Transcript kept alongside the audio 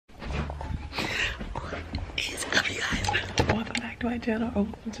is up, you guys? Welcome back to my channel. Oh,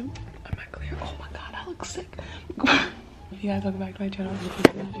 am I clear? Oh my god, I look sick. You guys, welcome back to my channel.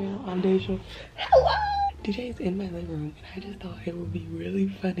 I'm DeJha. Hello! DJ is in my living room, and I just thought it would be really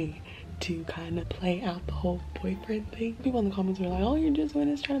funny to kind of play out the whole boyfriend thing. People in the comments were like, oh, you're just doing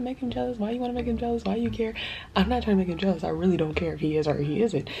this trying to make him jealous. Why you want to make him jealous? Why you care? I'm not trying to make him jealous. I really don't care if he is or he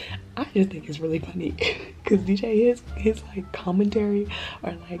isn't. I just think it's really funny because DJ, his like commentary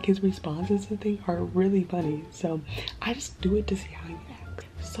or like his responses to things are really funny. So I just do it to see how he acts.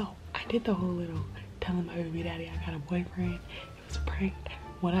 So I did the whole little telling my baby daddy I got a boyfriend. It was a prank.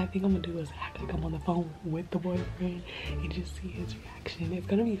 What I think I'm gonna do is act like I'm on the phone with the boyfriend and just see his reaction. It's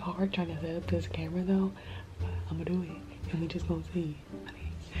gonna be hard trying to set up this camera though, but I'm gonna do it and we just gonna see.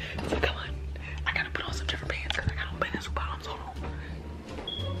 So come on, I gotta put on some different pants because I gotta open this bottoms. Hold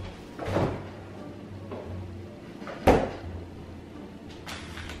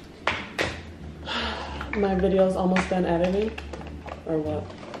on. My video's almost done editing, or what?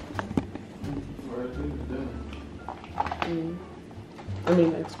 I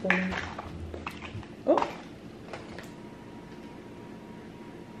mean, exporting. Oh.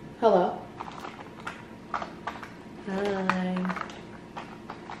 Hello. Hi.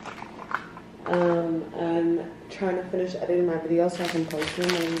 I'm trying to finish editing my video so I can post them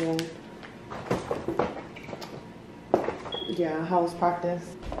and then, yeah, how was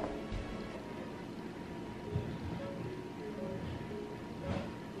practice?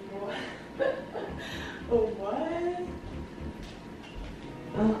 What?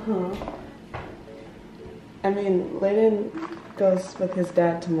 I mean, Layden goes with his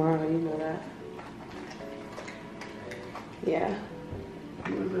dad tomorrow, you know that. Yeah.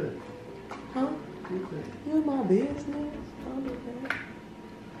 Who is it? Huh? Who is it? You in my business? Don't do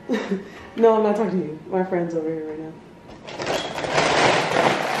that. No, I'm not talking to you. My friend's over here right now.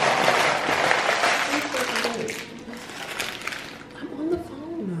 I'm on the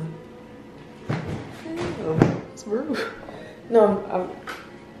phone. Damn, it's rude. No,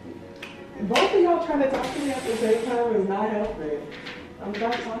 both of y'all trying to talk to me at the same time is not helping. I'm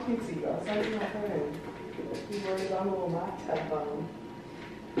not talking to you. I'm talking to my friend. He's worried about me on my telephone.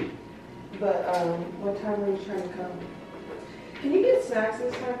 But what time are you trying to come? Can you get snacks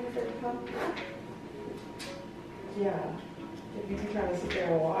this time before you come? Yeah. If you can try to sit there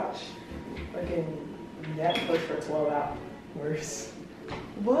and watch fucking Netflix for 12 hours.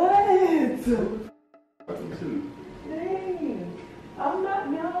 What? Dang. I'm not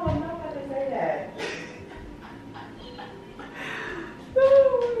about to say that.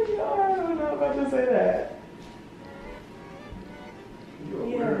 Oh my god, I'm not about to say that. You're a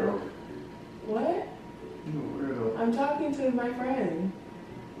weirdo. What? You're a weirdo. I'm talking to my friend.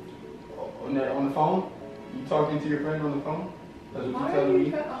 On the phone? You talking to your friend on the phone? That's what Why you're telling me?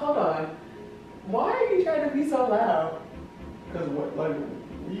 Hold on. Why are you trying to be so loud? Because what, like,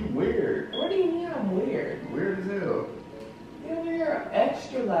 you weird. What do you mean I'm weird? Weird as hell. You're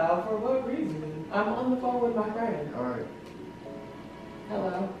extra loud for what reason? I'm on the phone with my friend. Alright.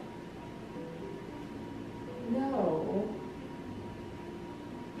 Hello? No.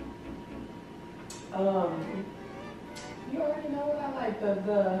 You already know what I like,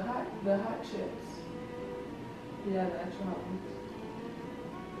 the hot chips. Yeah, the extra hot ones.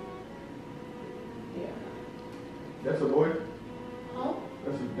 Yeah. That's a boy? Huh?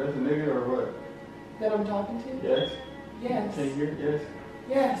 That's a nigga or what? That I'm talking to? Yes? Yes. Can you hear? Yes?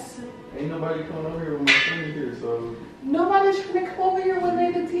 Yes. Ain't nobody coming over here when my friend is here, so... Nobody's trying to come over here when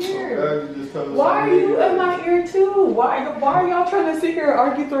Layden's here. You just tell us Why are you in my ear too? Why are y'all trying to sit here and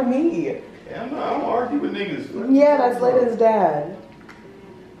argue through me? Yeah, I don't argue with niggas. Yeah, that's Layden's dad.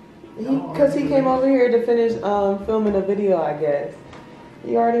 Because he came over here to finish filming a video, I guess.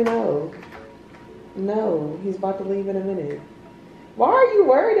 You already know. No, he's about to leave in a minute. Why are you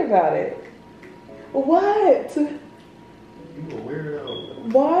worried about it? What? You a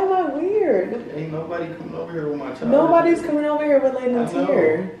weirdo. Why am I weird? Ain't nobody coming over here with my child. Nobody's coming over here when Layden's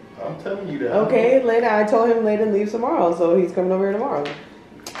here. I'm telling you that. Okay, Layden, I told him Layden leaves tomorrow, so he's coming over here tomorrow.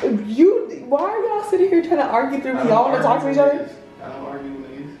 Why are y'all sitting here trying to argue through me? Y'all want to talk to each other? I don't argue with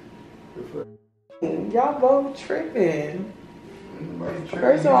niggas. Y'all both tripping. Tripping.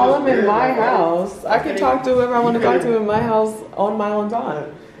 First of all, I'm in my house. I can talk to whoever I want to talk to in my house on my own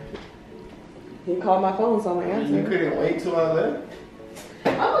time. He called my phone, so I'm gonna answer. You couldn't wait till I left?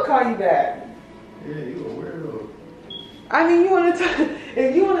 I'm gonna call you back. Yeah, you a weirdo. I mean, you want to talk?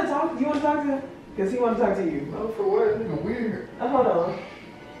 If you want to talk, you want to talk to him? Because he want to talk to you. No, for what? Nigga weird. Hold on.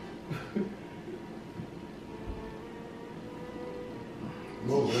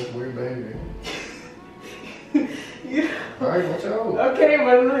 Whoa, that's weird, baby. Alright, watch out. Okay,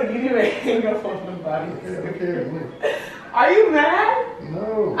 but look, you didn't even hang up on nobody. Okay, look. Are you mad?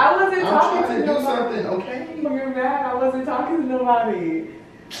 No. I wasn't talking I'm trying to do nobody. something, okay? You're mad? I wasn't talking to nobody.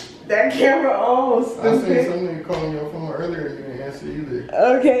 That camera on, I stupid. seen somebody calling your phone earlier and you didn't answer either.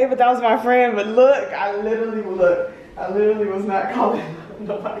 Okay, but that was my friend. But look, I literally was not calling.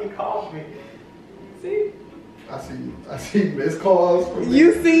 Nobody called me. See? I see missed calls from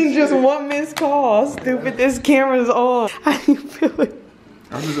You seen just one missed call, stupid. This camera's on. How you feeling?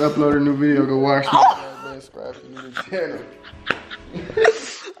 I just uploaded a new video. Go watch me. Subscribe to the channel.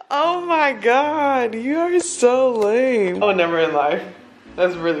 Oh my god, you are so lame. Oh, never in life.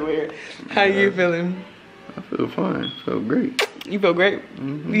 That's really weird. How you feeling? I feel fine. I feel great. You feel great?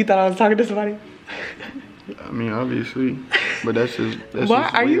 Mm-hmm. You thought I was talking to somebody? I mean, obviously, but that's Why?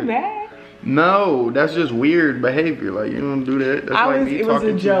 just Are you weird. mad? No, that's just weird behavior. Like, you don't do that. That's like me It was talking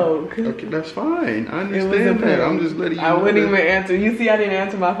a to joke. you. Okay, that's fine. I It was a understand that. prank. I'm just letting you I know wouldn't that even answer. You see, I didn't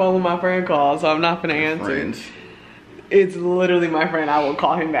answer my phone when my friend called, so I'm not gonna answer. friends. It's literally my friend. I will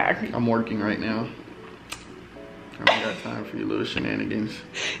call him back. I'm working right now. I don't got time for your little shenanigans.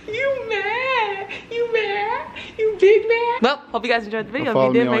 You mad? You mad? You big mad? Well, hope you guys enjoyed the video. Follow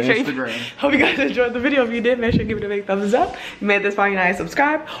If you me did, on make sure Instagram. Hope you guys enjoyed the video. If you did, make sure you give it a big thumbs up. If you made this far, you know,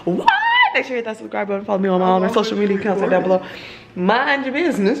 subscribe. What? Make sure you hit that subscribe button. Follow me on all my social media accounts down below. Mind your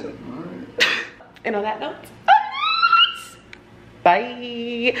business. And on that note,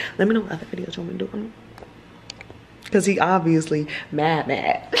 bye. Let me know what other videos you want me to do. Because he obviously mad.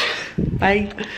 Bye.